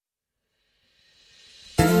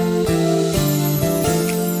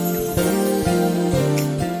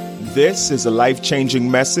This is a life-changing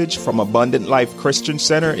message from Abundant Life Christian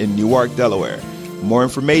Center in Newark, Delaware. More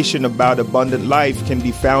information about Abundant Life can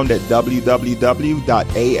be found at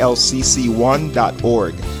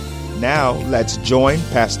www.alcc1.org. Now, let's join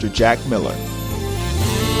Pastor Jack Miller.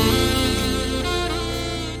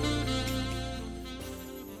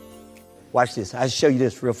 Watch this. I'll show you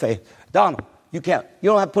this real fast. Donald, you count.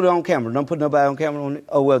 You don't have to put it on camera. Don't put nobody on camera. On it.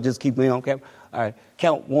 Oh, well, just keep me on camera. All right.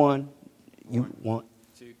 Count one. You want.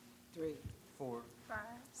 2, 3, 4, 5,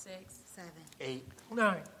 6, 7, 8,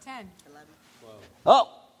 9, 10, 11, 12. Oh!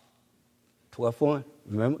 12th one.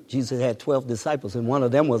 Remember? Jesus had 12 disciples, and one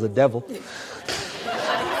of them was a devil. 1,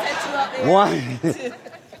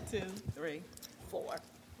 2, 3, 4,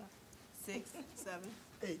 6, 7,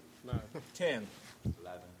 8, 9, 10,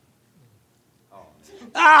 11.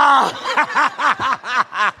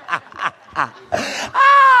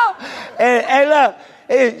 And look,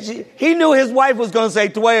 he knew his wife was going to say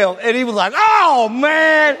 12, and he was like, oh,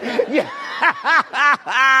 man.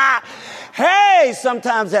 Hey,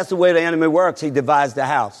 sometimes that's the way the enemy works. He divides the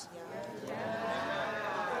house.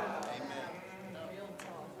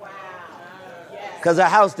 Because a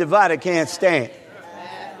house divided can't stand.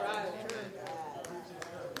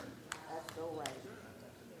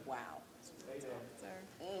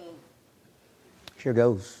 Here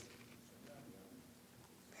goes.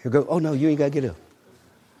 Here goes. Oh, no, you ain't got to get up.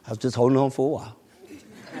 I was just holding on for a while.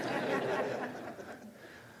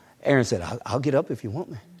 Aaron said, I'll get up if you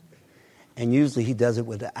want me. And usually he does it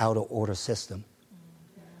with the outer order system.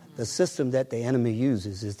 The system that the enemy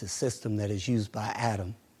uses is the system that is used by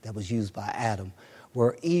Adam,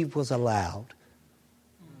 where Eve was allowed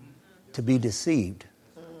to be deceived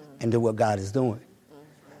into what God is doing.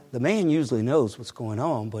 The man usually knows what's going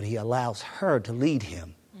on, but he allows her to lead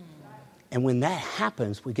him. And when that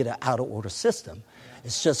happens, we get an outer order system.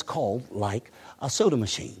 It's just called like a soda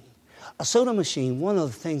machine. A soda machine, one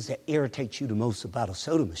of the things that irritates you the most about a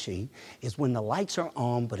soda machine is when the lights are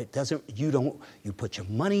on, but you put your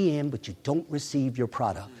money in, but you don't receive your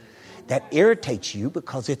product. That irritates you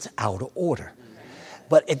because it's out of order.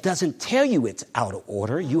 But it doesn't tell you it's out of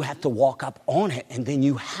order. You have to walk up on it, and then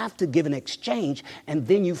you have to give an exchange, and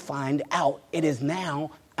then you find out it is now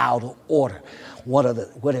out of order. What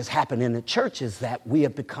has happened in the church is that we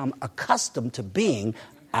have become accustomed to being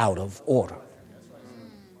out of order.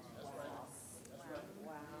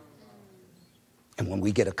 And when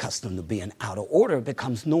we get accustomed to being out of order, it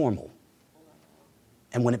becomes normal.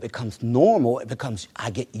 And when it becomes normal, I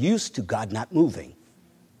get used to God not moving.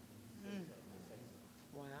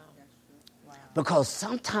 Because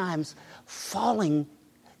sometimes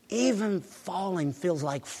even falling feels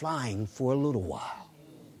like flying for a little while.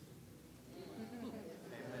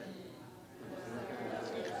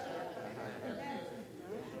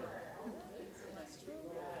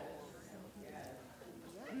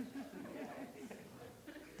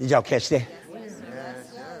 Did y'all catch that?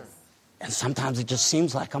 And sometimes it just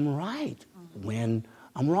seems like I'm right when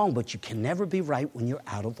I'm wrong, but you can never be right when you're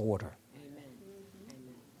out of order.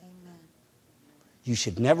 You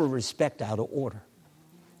should never respect out of order.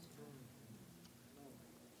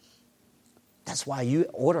 That's why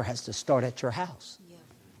order has to start at your house.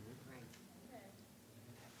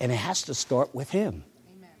 And it has to start with him.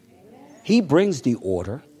 He brings the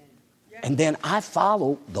order, and then I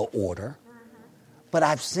follow the order. But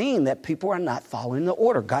I've seen that people are not following the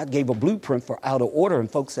order. God gave a blueprint for out of order, and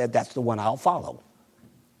folks said, that's the one I'll follow.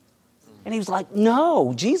 And he was like,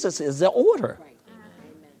 no, Jesus is the order.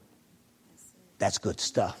 That's good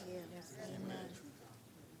stuff.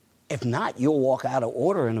 If not, you'll walk out of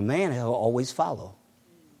order, and a man he'll always follow.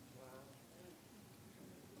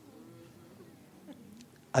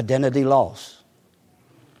 Identity loss.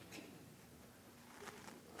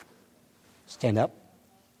 Stand up.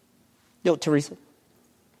 Yo, Teresa.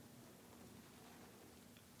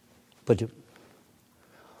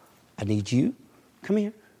 I need you. Come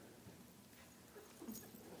here.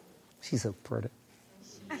 She's so pretty.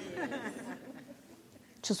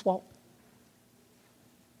 Just walk.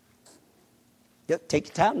 Yep, take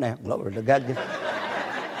your time now. Lord, got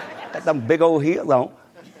them big old heels on. All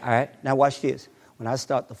right, now watch this. When I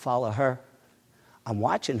start to follow her, I'm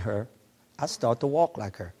watching her. I start to walk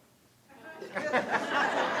like her.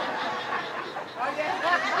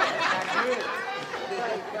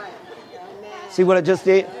 See what I just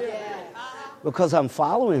did? Because I'm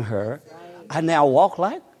following her, I now walk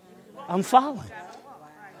like I'm following.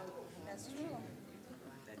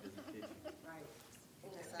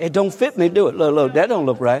 It don't fit me, do it? Look, that don't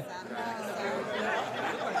look right.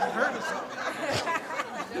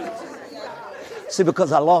 See,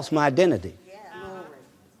 because I lost my identity.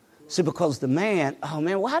 See, because the man, oh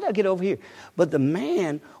man, well, how did I get over here? But the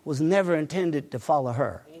man was never intended to follow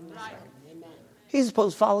her. He's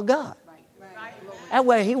supposed to follow God. That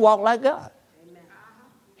way he walked like God.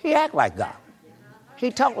 He act like God.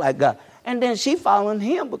 He talked like God. And then she following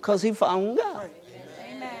him because he following God.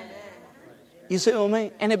 You see what I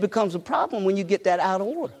mean? And it becomes a problem when you get that out of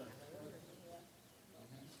order.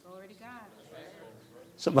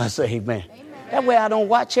 Somebody say amen. That way I don't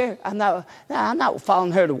watch her. I'm not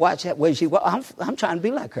following her to watch that way she walks. I'm trying to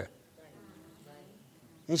be like her.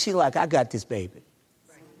 And she's like, I got this baby.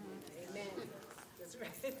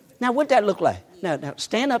 Now, what'd that look like? Now,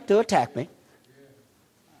 stand up to attack me.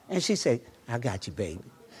 And she said, I got you, baby.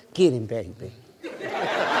 Get him, baby.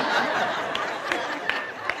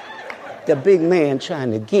 The big man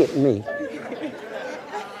trying to get me.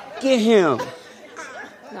 Get him.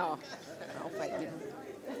 No, don't fight me.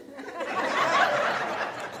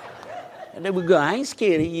 And then we go, I ain't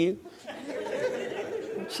scared of you.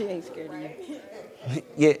 She ain't scared of you.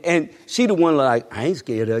 Yeah, and she the one like, I ain't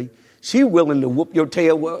scared of you. She willing to whoop your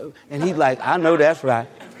tail. And he's like, I know that's right.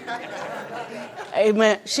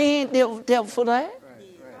 Amen. She ain't dealt for that.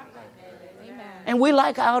 And we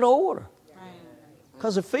like out of order.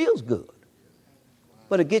 Because it feels good.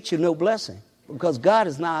 But it gets you no blessing. Because God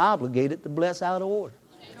is not obligated to bless out of order.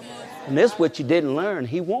 And that's what you didn't learn.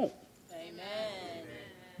 He won't.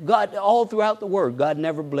 God, all throughout the Word, God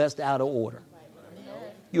never blessed out of order.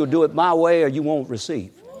 You'll do it my way or you won't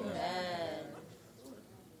receive.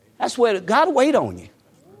 That's where God will wait on you.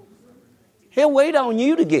 He'll wait on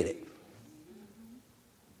you to get it.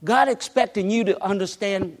 God expecting you to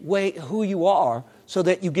understand who you are so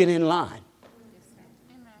that you get in line.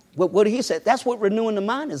 What he said, that's what renewing the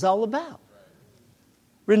mind is all about.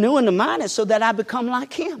 Renewing the mind is so that I become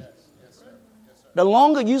like him. The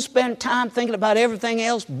longer you spend time thinking about everything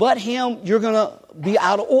else but him, you're going to be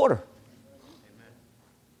out of order.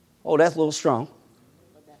 Oh, that's a little strong.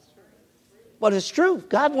 But it's true.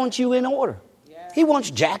 God wants you in order. He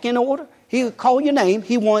wants Jack in order. He'll call your name.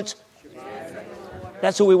 He wants...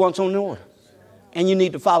 That's who he wants on the order. And you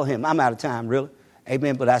need to follow him. I'm out of time, really.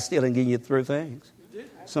 Amen. But I still didn't give you 3 things.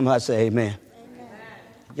 Somebody say amen.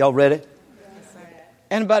 Y'all ready? Yes,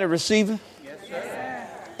 anybody receiving? Yes, sir.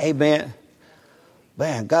 Amen.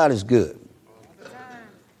 Man, God is good.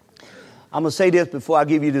 I'm going to say this before I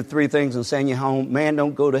give you the 3 things and send you home. Man,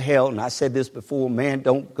 don't go to hell. And I said this before. Man,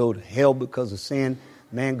 don't go to hell because of sin.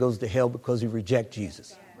 Man goes to hell because he rejects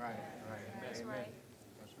Jesus. Right. That's right.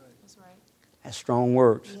 That's right. That's strong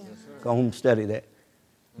words. Yeah. Go home and study that.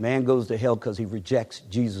 Man goes to hell because he rejects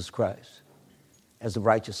Jesus Christ as the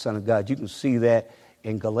righteous Son of God. You can see that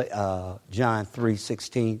in John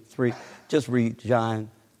 3:16. Just read John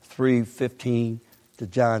 3:15 to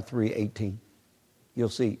John 3:18. You'll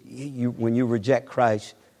see, when you reject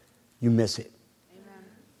Christ, you miss it. Amen.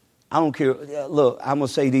 I don't care. Look, I'm going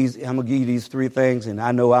to say these, I'm going to give you these 3 things, and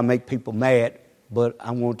I know I make people mad, but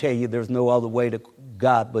I'm going to tell you there's no other way to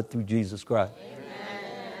God but through Jesus Christ. Amen.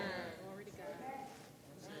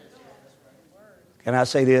 Can I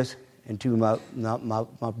say this? And to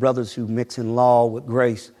my brothers who mix in law with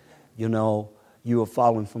grace, you are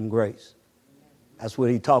falling from grace. That's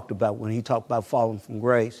what he talked about when he talked about falling from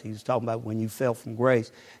grace. He was talking about when you fell from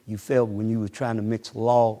grace, you fell when you were trying to mix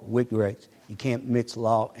law with grace. You can't mix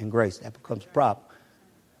law and grace. That becomes a problem.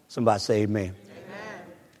 Somebody say amen. Amen.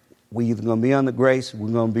 We're either going to be under grace or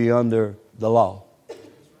we're going to be under the law.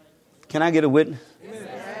 Can I get a witness?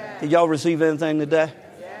 Yes. Did y'all receive anything today?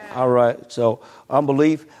 Yes. All right. So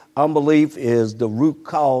unbelief is the root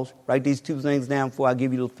cause. Write these 2 things down before I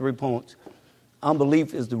give you the 3 points.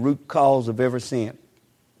 Unbelief is the root cause of every sin.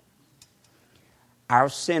 Our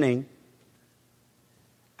sinning,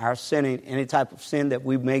 any type of sin that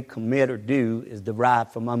we may commit or do is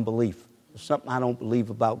derived from unbelief. There's something I don't believe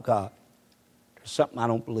about God. There's something I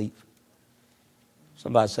don't believe.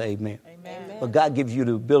 Somebody say amen. Amen. But God gives you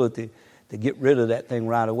the ability to get rid of that thing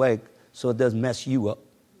right away so it doesn't mess you up.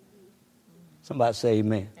 Somebody say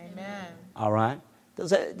amen. Amen. All right.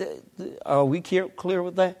 Are we clear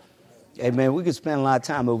with that? Amen. We could spend a lot of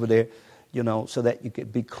time over there, so that you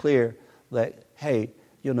could be clear that, hey,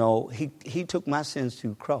 he took my sins to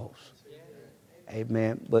the cross.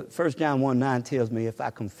 Amen. But 1 John 1:9 tells me if I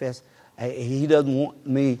confess, he doesn't want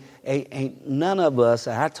me, ain't none of us,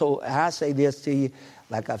 I say this to you,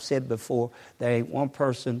 like I've said before, there ain't one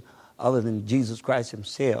person other than Jesus Christ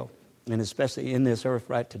himself, and especially in this earth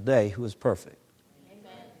right today, who is perfect.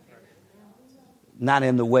 Amen. Not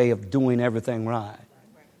in the way of doing everything right.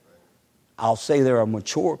 I'll say there are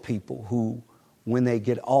mature people who, when they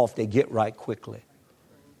get off, they get right quickly.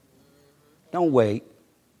 Don't wait.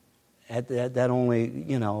 That only,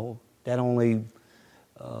 that only,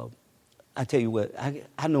 I tell you what,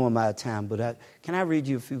 I know I'm out of time, but can I read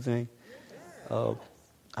you a few things?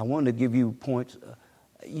 I wanted to give you points.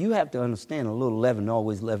 You have to understand a little leaven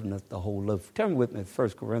always leaveneth the whole loaf. Turn with me to 1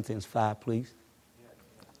 Corinthians 5, please.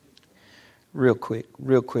 Real quick.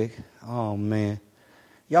 Oh, man.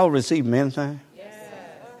 Y'all receive anything? Yes.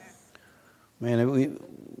 Man,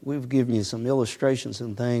 we've given you some illustrations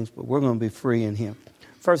and things, but we're going to be free in Him.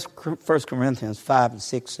 1 Corinthians 5 and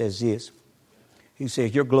 6 says this. He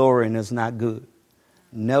says, your glorying is not good.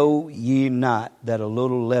 Know ye not that a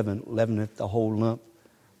little leaven leaveneth the whole lump?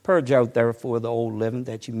 Purge out therefore the old leaven,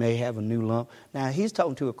 that you may have a new lump. Now, he's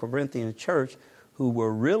talking to a Corinthian church who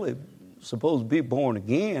were really supposed to be born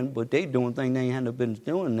again, but they doing things they hadn't been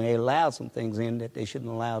doing, and they allowed some things in that they shouldn't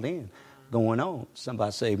have allowed in going on.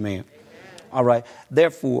 Somebody say amen. Amen. All right.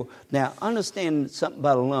 Therefore, now understand something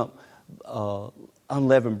about a lump,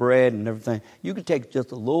 unleavened bread and everything. You can take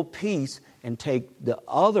just a little piece and take the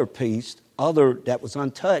other piece, that was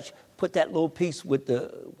untouched, put that little piece with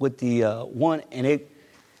the one, and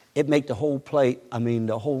it make the whole plate,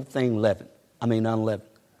 the whole thing unleavened.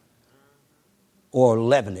 Or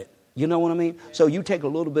leaven it. You know what I mean? So you take a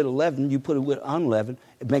little bit of leaven, you put it with unleavened,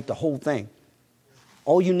 it make the whole thing.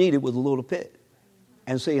 All you needed was a little bit.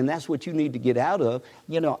 And that's what you need to get out of.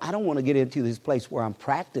 I don't want to get into this place where I'm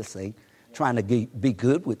practicing, trying to be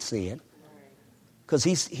good with sin. Because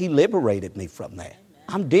he liberated me from that.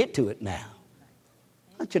 I'm dead to it now.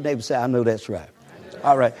 Let your neighbor say, I know that's right.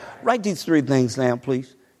 All right. Write these 3 things down,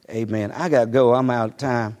 please. Amen. I got to go. I'm out of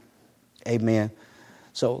time. Amen.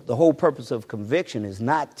 So the whole purpose of conviction is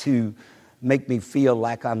not to make me feel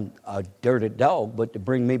like I'm a dirty dog, but to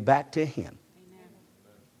bring me back to Him. Amen.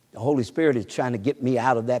 The Holy Spirit is trying to get me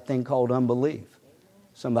out of that thing called unbelief.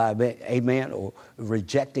 Somebody, amen, or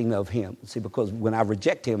rejecting of Him. See, because when I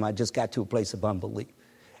reject Him, I just got to a place of unbelief.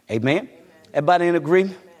 Amen? Amen. Everybody in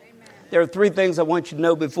agreement? Amen. There are 3 things I want you to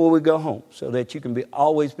know before we go home so that you can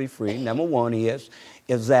always be free. Number 1 is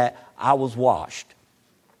that I was washed.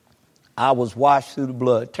 I was washed through the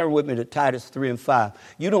blood. Turn with me to Titus 3 and 5.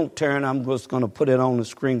 You don't turn. I'm just going to put it on the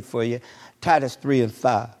screen for you. Titus 3 and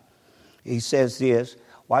 5. He says this.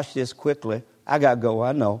 Watch this quickly. I got to go.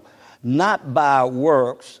 I know. Not by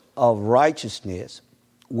works of righteousness,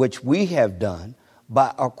 which we have done,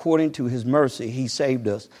 but according to His mercy, He saved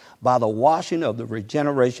us by the washing of the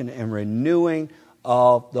regeneration and renewing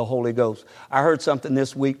of the Holy Ghost. I heard something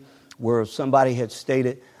this week where somebody had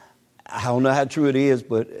stated, I don't know how true it is,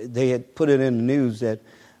 but they had put it in the news that,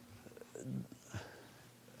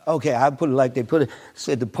 I put it like they put it,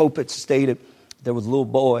 said the Pope had stated there was a little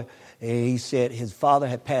boy, and he said his father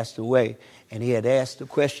had passed away, and he had asked the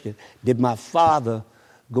question, did my father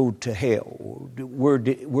go to hell? Or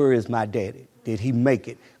where is my daddy? Did he make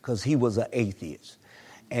it? Because he was an atheist.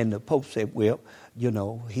 And the Pope said,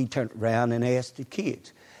 he turned around and asked the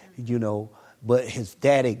kids, but his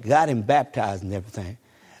daddy got him baptized and everything.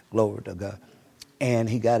 Glory to God. And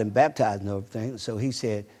he got him baptized and everything. So he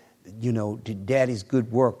said, did daddy's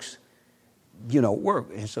good works, work?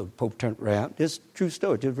 And so the Pope turned around. This is a true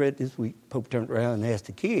story. Just read this week. Pope turned around and asked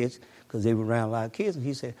the kids, because they were around a lot of kids. And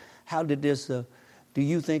he said, how did this, do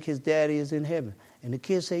you think his daddy is in heaven? And the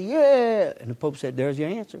kids said, yeah. And the Pope said, there's your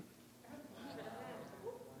answer.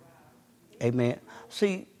 Amen.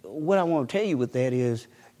 See, what I want to tell you with that is,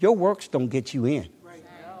 your works don't get you in.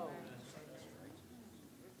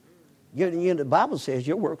 The Bible says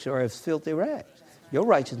your works are as filthy rags. Your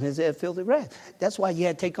righteousness is as filthy rags. That's why you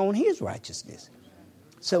had to take on His righteousness.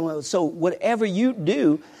 So whatever you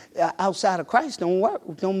do outside of Christ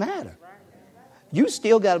don't matter. You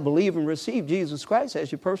still got to believe and receive Jesus Christ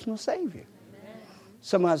as your personal Savior. Amen.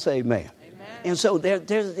 Somebody say amen. Amen. And so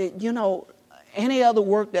there's any other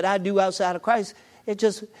work that I do outside of Christ,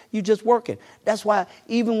 you just working. That's why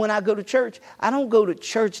even when I go to church, I don't go to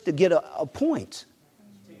church to get a point.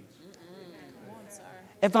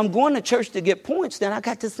 If I'm going to church to get points, then I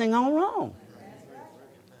got this thing all wrong.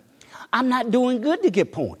 I'm not doing good to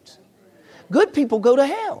get points. Good people go to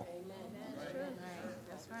hell.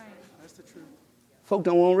 That's right. That's the truth. Folk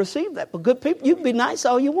don't want to receive that. But good people, you can be nice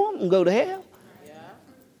all you want and go to hell. Yeah.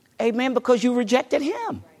 Amen, because you rejected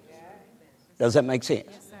Him. Does that make sense?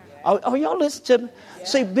 Yes, are y'all listening to me? Yeah.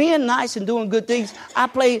 See, being nice and doing good things. I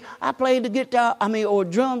played the guitar, or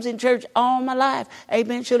drums in church all my life.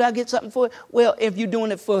 Amen. Should I get something for it? Well, if you're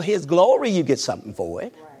doing it for His glory, you get something for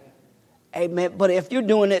it. Right. Amen. But if you're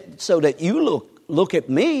doing it so that you look at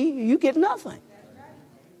me, you get nothing.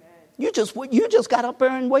 You just got up there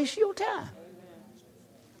and waste your time.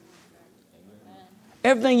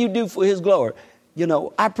 Everything you do for His glory.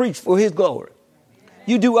 I preach for His glory.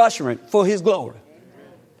 You do ushering for His glory.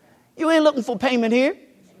 You ain't looking for payment here.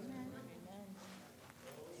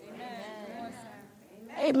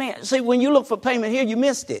 Amen. See, when you look for payment here, you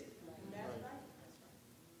missed it.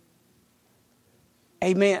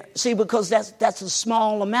 Amen. See, because that's a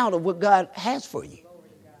small amount of what God has for you.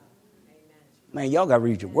 Man, y'all got to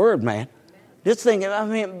read your word, man. This thing, I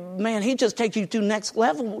mean, man, he just takes you to the next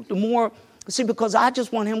level. The more, see, because I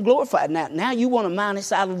just want him glorified. Now you want to mind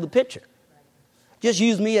this out of the picture. Just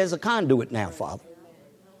use me as a conduit now, Father.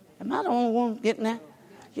 Am I the only one getting that?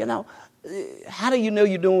 You know, how do you know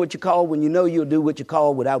you're doing what you call when you know you'll do what you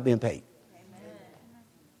call without being paid?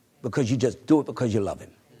 Because you just do it because you love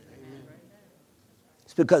him.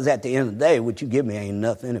 It's because at the end of the day, what you give me ain't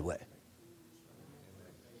enough anyway.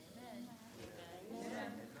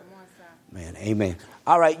 Man, amen.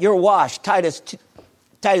 All right, you're washed. Titus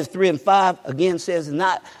 3 and 5 again says,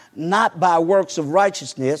 not by works of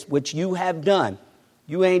righteousness, which you have done.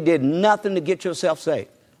 You ain't did nothing to get yourself saved.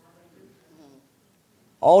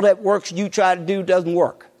 All that works you try to do doesn't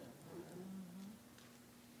work.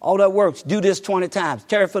 All that works, do this 20 times.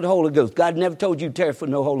 Tarry for the Holy Ghost. God never told you to tarry for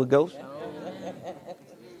no Holy Ghost.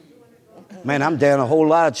 Man, I'm down a whole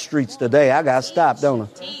lot of streets today. I got to stop, don't I?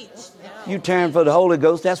 You tarrying for the Holy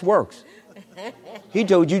Ghost, that's works. He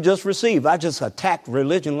told you just receive. I just attacked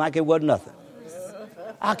religion like it wasn't nothing.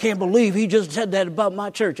 I can't believe he just said that about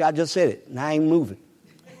my church. I just said it, and I ain't moving.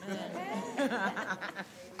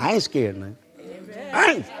 I ain't scared, man.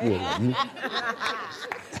 I ain't scared of you.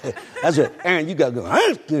 That's it. Aaron, you got to go, I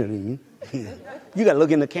ain't scared of you. You got to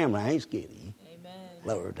look in the camera. I ain't scared of you.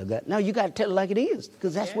 Glory to God. No, you got to tell it like it is,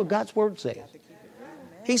 because that's what God's word says.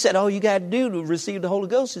 He said all you got to do to receive the Holy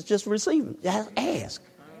Ghost is just receive him. Just ask.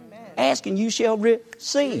 Ask and you shall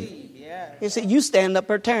receive. He said, you stand up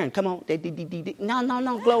or turn. Come on.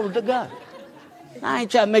 No, glory to God. I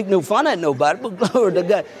ain't trying to make no fun of nobody, but glory to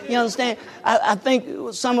God. You understand? I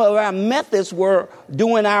think some of our methods were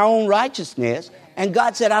doing our own righteousness. And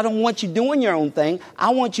God said, I don't want you doing your own thing. I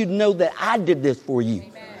want you to know that I did this for you.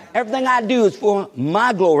 Amen. Everything I do is for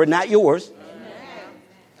my glory, not yours. Amen.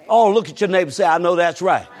 Oh, look at your neighbor and say, I know that's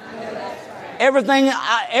right.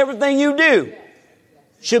 Everything you do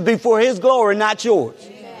should be for his glory, not yours.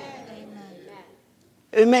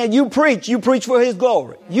 Amen. You preach for his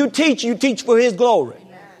glory. You teach for his glory.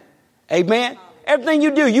 Amen. Everything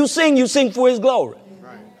you do, you sing for his glory.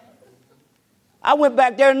 I went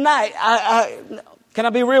back there tonight. Can I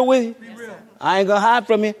be real with you? I ain't going to hide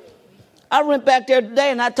from you. I went back there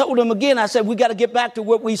today and I told him again, I said, we got to get back to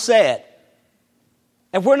what we said.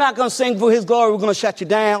 If we're not going to sing for his glory, we're going to shut you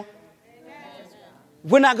down.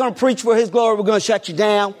 If we're not going to preach for his glory, we're going to shut you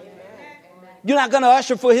down. You're not going to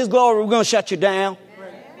usher for his glory, we're going to shut you down.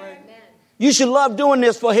 You should love doing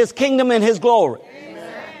this for his kingdom and his glory.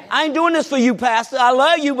 I ain't doing this for you, Pastor. I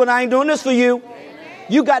love you, but I ain't doing this for you.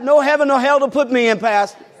 You got no heaven or hell to put me in,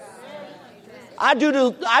 Pastor. I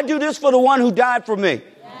do this for the one who died for me.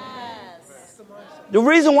 The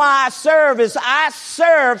reason why I serve is I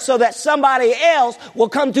serve so that somebody else will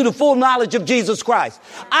come to the full knowledge of Jesus Christ.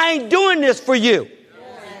 I ain't doing this for you.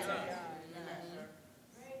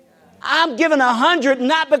 I'm giving 100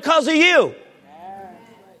 not because of you.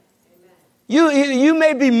 You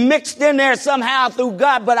may be mixed in there somehow through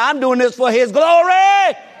God, but I'm doing this for his glory.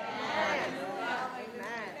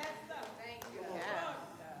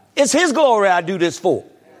 It's his glory I do this for.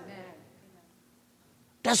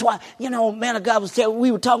 That's why, man of God was telling,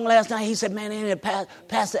 we were talking last night. He said, man, ain't it,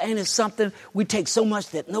 Pastor, ain't it something we take so much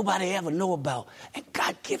that nobody ever know about? And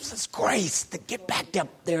God gives us grace to get back up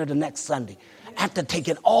there the next Sunday. After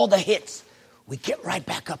taking all the hits, we get right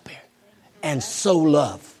back up there and sow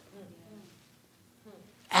love.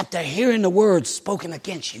 After hearing the words spoken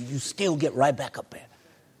against you, you still get right back up there.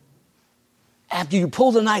 After you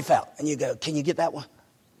pull the knife out and you go, can you get that one?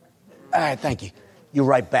 All right, thank you. You're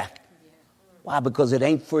right back. Why? Because it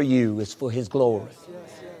ain't for you. It's for his glory.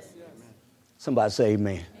 Somebody say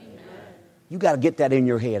amen. You got to get that in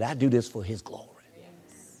your head. I do this for his glory.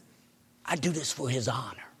 I do this for his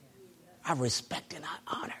honor. I respect and I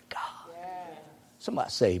honor God.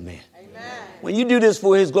 Somebody say amen. When you do this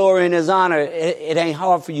for his glory and his honor, it ain't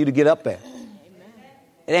hard for you to get up there.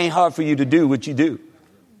 It ain't hard for you to do what you do.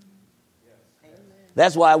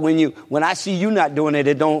 That's why when I see you not doing it,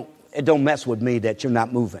 it don't mess with me that you're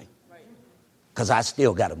not moving. Because I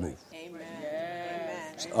still got to move.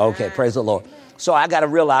 Okay, praise the Lord. So I got to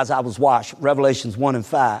realize I was washed. Revelations 1 and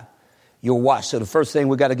 5, you're washed. So the first thing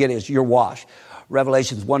we got to get is you're washed.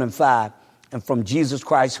 Revelations 1 and 5, and from Jesus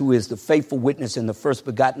Christ, who is the faithful witness and the first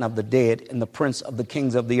begotten of the dead and the prince of the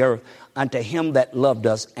kings of the earth, unto him that loved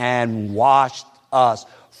us and washed us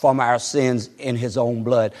from our sins in his own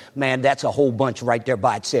blood. Man, that's a whole bunch right there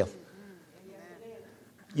by itself.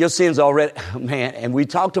 Your sins already, man, and we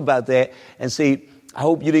talked about that. And see, I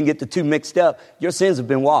hope you didn't get the two mixed up. Your sins have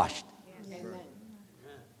been washed. Amen.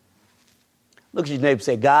 Look at your neighbor and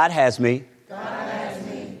say, God has me,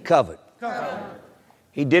 covered.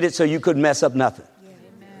 He did it so you couldn't mess up nothing. Yeah.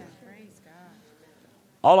 Amen. Praise God.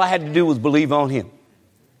 All I had to do was believe on him.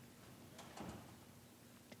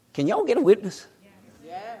 Can y'all get a witness?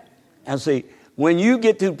 Yeah. And see, when you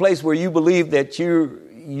get to the place where you believe that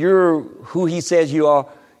you're who he says you are,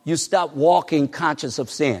 you stop walking conscious of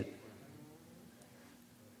sin.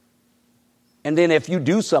 And then if you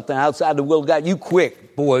do something outside the will of God, you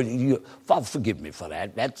quit. Boy, Father, forgive me for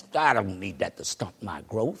that. I don't need that to stunt my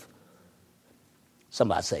growth.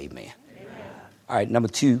 Somebody say amen. Amen. All right, number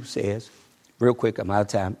 2 says, real quick, I'm out of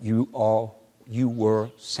time. You were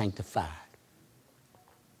sanctified.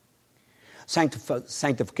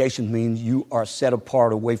 Sanctification means you are set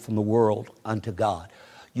apart away from the world unto God.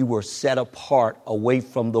 You were set apart away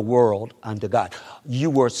from the world unto God. You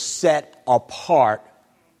were set apart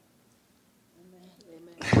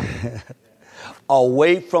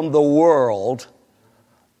away from the world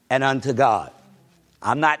and unto God.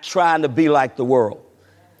 I'm not trying to be like the world.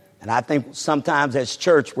 And I think sometimes as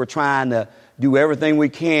church, we're trying to do everything we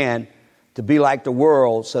can to be like the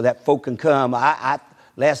world so that folk can come.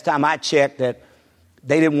 Last time I checked that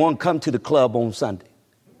they didn't want to come to the club on Sunday.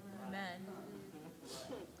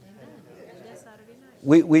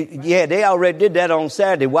 They already did that on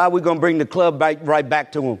Saturday. Why are we going to bring the club right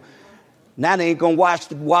back to them? Now they ain't going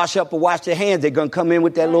to wash up or wash their hands. They're going to come in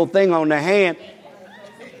with that little thing on their hand.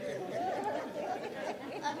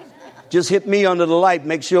 Just hit me under the light.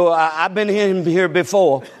 Make sure I've been here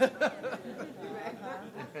before.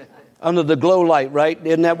 Under the glow light, right?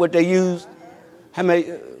 Isn't that what they used? Let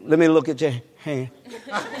me look at your hand.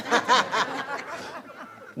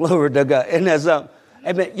 Glory to God. Isn't that something?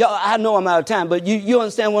 Amen. Y'all, I know I'm out of time, but you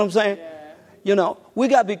understand what I'm saying? Yeah. You know, we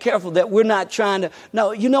got to be careful that we're not trying to.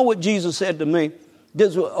 No, you know what Jesus said to me?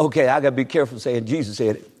 Okay, I got to be careful saying Jesus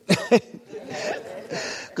said it.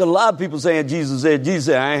 Because a lot of people saying Jesus said,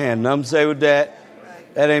 I ain't had nothing to say with that.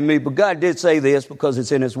 That ain't me. But God did say this because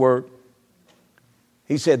it's in his word.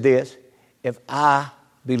 He said this, if I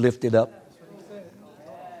be lifted up.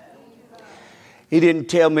 He didn't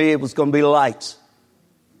tell me it was going to be lights.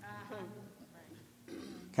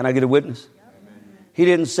 Can I get a witness? He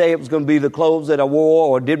didn't say it was going to be the clothes that I wore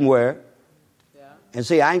or didn't wear. And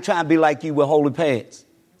see, I ain't trying to be like you with holy pants.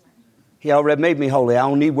 He already made me holy. I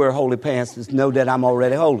don't need to wear holy pants to know that I'm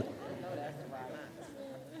already holy.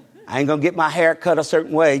 I ain't going to get my hair cut a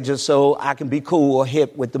certain way just so I can be cool or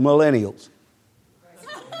hip with the millennials.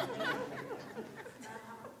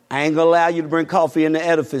 I ain't going to allow you to bring coffee in the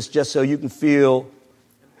edifice just so you can feel.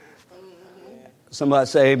 Somebody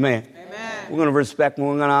say amen. We're going to respect and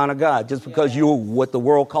we're going to honor God. Just because you're what the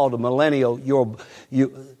world called a millennial,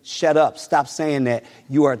 you shut up. Stop saying that.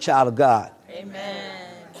 You are a child of God. Amen.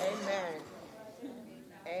 Amen.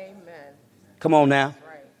 Amen. Come on now.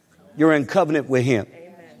 You're in covenant with him.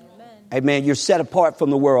 Amen. Amen. You're set apart from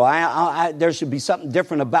the world. There should be something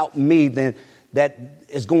different about me than that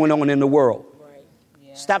is going on in the world. Right.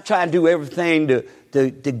 Yeah. Stop trying to do everything to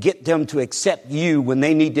get them to accept you when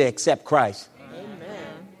they need to accept Christ.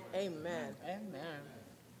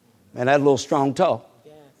 Man, that's a little strong talk.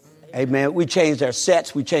 Yes. Amen. We changed our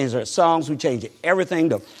sets. We changed our songs. We changed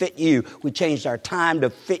everything to fit you. We changed our time to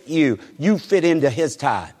fit you. You fit into his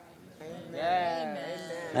time. Amen.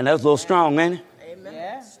 And that's a little strong, ain't it? Amen.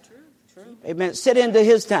 Yeah. True. Amen. Sit into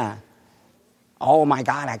his time. Oh, my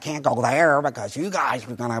God, I can't go there because you guys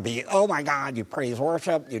are going to be, oh, my God, you praise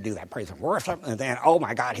worship. You do that praise and worship. And then, oh,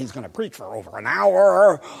 my God, he's going to preach for over an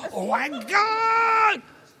hour. Oh, my God.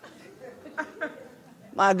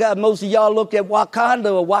 My God, most of y'all looked at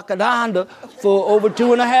Wakanda for over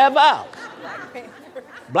 2.5 hours.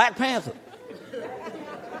 Black Panther.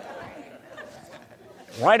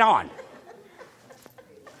 Right on.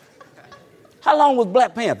 How long was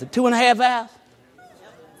Black Panther? 2.5 hours?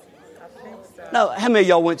 No, how many of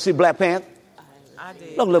y'all went to see Black Panther? I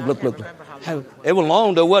did. Look. It was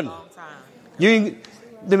long though, wasn't it?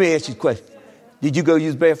 Let me ask you a question. Did you go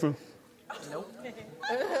use the bathroom?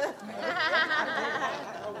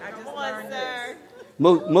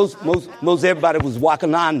 Most everybody was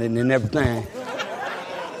walking on and everything.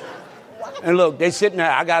 And look, they sitting there,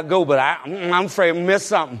 I got to go, but I'm afraid to miss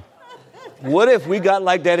something. What if we got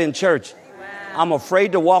like that in church? I'm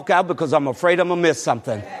afraid to walk out because I'm afraid I'm going to miss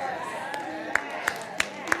something.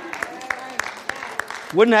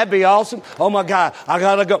 Wouldn't that be awesome? Oh, my God, I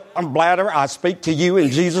got to go. I'm bladder. I speak to you in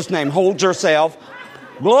Jesus' name. Hold yourself.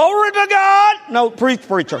 Glory to God. No,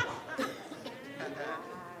 preacher.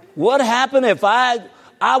 What happened if I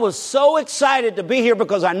I was so excited to be here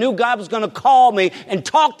because I knew God was going to call me and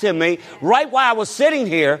talk to me right while I was sitting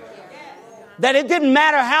here, that it didn't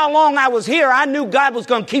matter how long I was here. I knew God was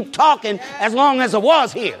going to keep talking as long as I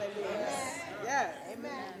was here.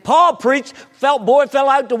 Paul preached, boy fell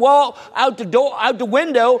out the wall, out the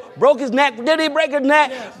window, broke his neck. Did he break his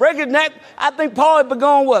neck? Break his neck. I think Paul had been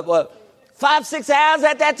gone, 5-6 hours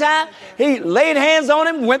at that time? He laid hands on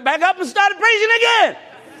him, went back up and started preaching again.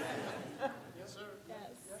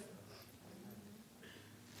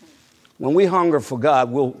 When we hunger for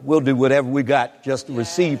God, we'll do whatever we got just to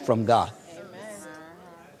receive from God.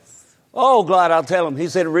 Oh, God, I'll tell him. He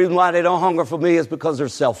said the reason why they don't hunger for me is because they're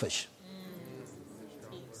selfish.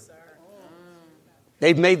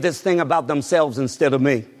 They've made this thing about themselves instead of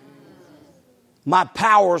me. My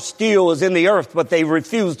power still is in the earth, but they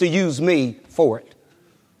refuse to use me for it.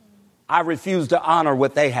 I refuse to honor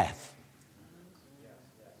what they have.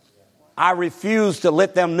 I refuse to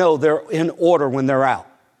let them know they're in order when they're out.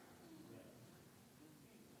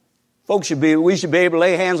 Folks we should be able to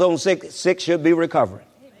lay hands on sick. Sick should be recovering.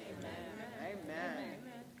 Amen.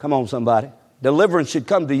 Come on, somebody. Deliverance should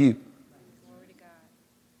come to you.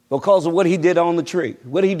 Because of what he did on the tree.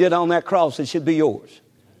 What he did on that cross, it should be yours.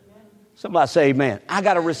 Somebody say amen. I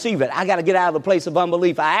got to receive it. I got to get out of the place of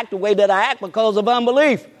unbelief. I act the way that I act because of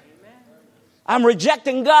unbelief. I'm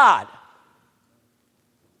rejecting God.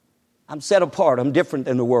 I'm set apart. I'm different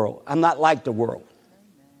than the world. I'm not like the world.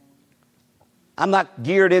 I'm not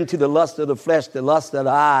geared into the lust of the flesh, the lust of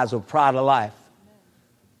the eyes, or pride of life.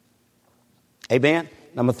 Amen.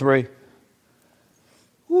 Number 3.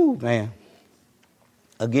 Woo, man.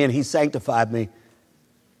 Again, he sanctified me.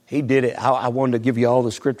 He did it. I wanted to give you all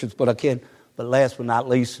the scriptures, but I can't. But last but not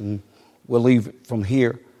least, and we'll leave it from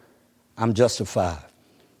here, I'm justified.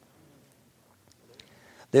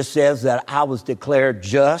 This says that I was declared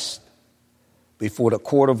just before the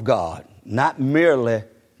court of God, not merely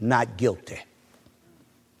not guilty,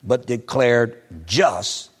 but declared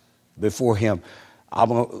just before him.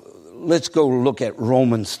 Let's go look at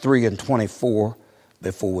Romans 3:24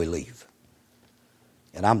 before we leave.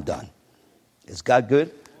 And I'm done. Is God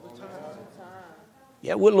good?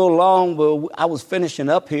 Yeah, we're a little long, but I was finishing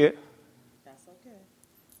up here. That's okay.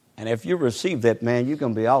 And if you receive that, man, you're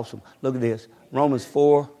going to be awesome. Look at this. Romans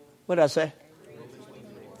 4. What did I say?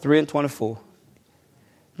 3:24.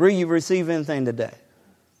 Bree, you receive anything today?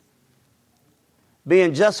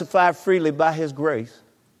 Being justified freely by his grace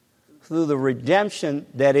through the redemption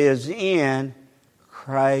that is in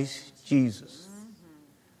Christ Jesus.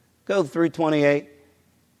 Go to 3:28.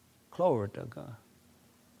 Glory to God.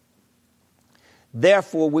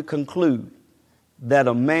 Therefore, we conclude that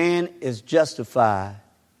a man is justified.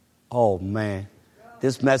 Oh, man.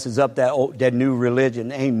 This messes up that new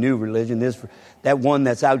religion. Ain't new religion. That one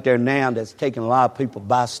that's out there now that's taking a lot of people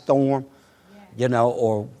by storm,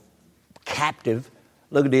 or captive.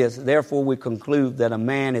 Look at this. Therefore, we conclude that a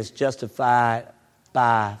man is justified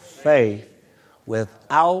by faith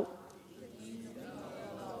without.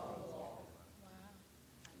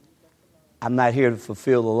 I'm not here to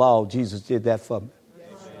fulfill the law. Jesus did that for me.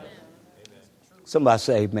 Somebody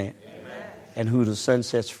say amen. And who the Son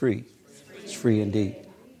sets free, is free indeed.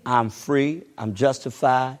 I'm free. I'm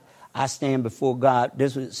justified. I stand before God.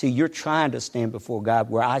 You're trying to stand before God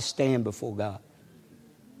where I stand before God.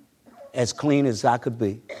 As clean as I could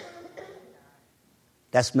be.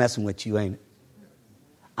 That's messing with you, ain't it?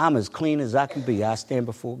 I'm as clean as I can be. I stand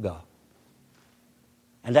before God.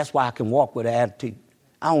 And that's why I can walk with an attitude.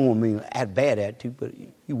 I don't want to have bad attitude, but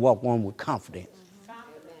you walk one with confidence.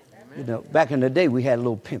 Back in the day, we had a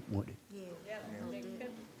little pimp with it.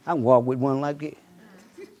 I can walk with one like that.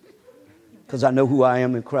 Because I know who I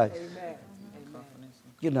am in Christ.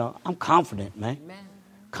 I'm confident, man.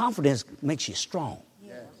 Confidence makes you strong.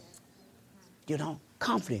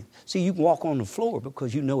 Confidence. See, you can walk on the floor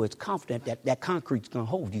because you know it's confident that concrete's going to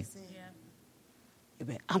hold you.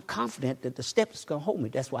 I'm confident that the step is going to hold me.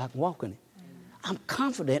 That's why I can walk in it. I'm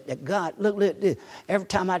confident that God, look at this. Every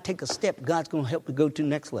time I take a step, God's going to help me go to the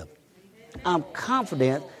next level. I'm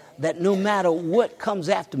confident that no matter what comes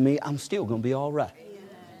after me, I'm still going to be all right.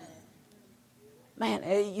 Man,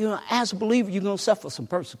 as a believer, you're going to suffer some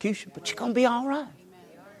persecution, but you're going to be all right.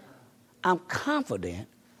 I'm confident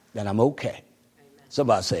that I'm okay.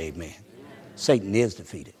 Somebody say amen. Satan is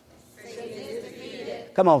defeated.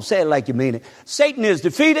 Come on, say it like you mean it. Satan is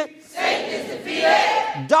defeated. Satan is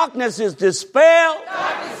defeated. Darkness is dispelled.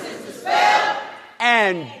 Darkness is dispelled.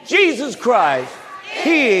 And Jesus Christ,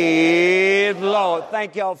 He is Lord.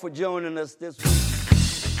 Thank y'all for joining us this week.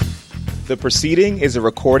 The proceeding is a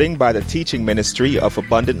recording by the teaching ministry of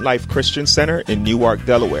Abundant Life Christian Center in Newark,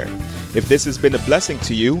 Delaware. If this has been a blessing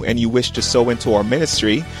to you and you wish to sow into our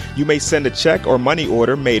ministry, you may send a check or money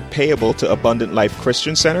order made payable to Abundant Life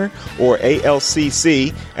Christian Center or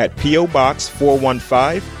ALCC at P.O. Box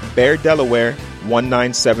 415, Bear, Delaware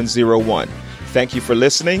 19701. Thank you for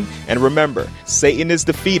listening, and remember, Satan is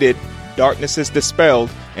defeated, darkness is dispelled,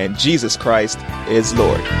 and Jesus Christ is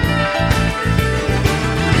Lord.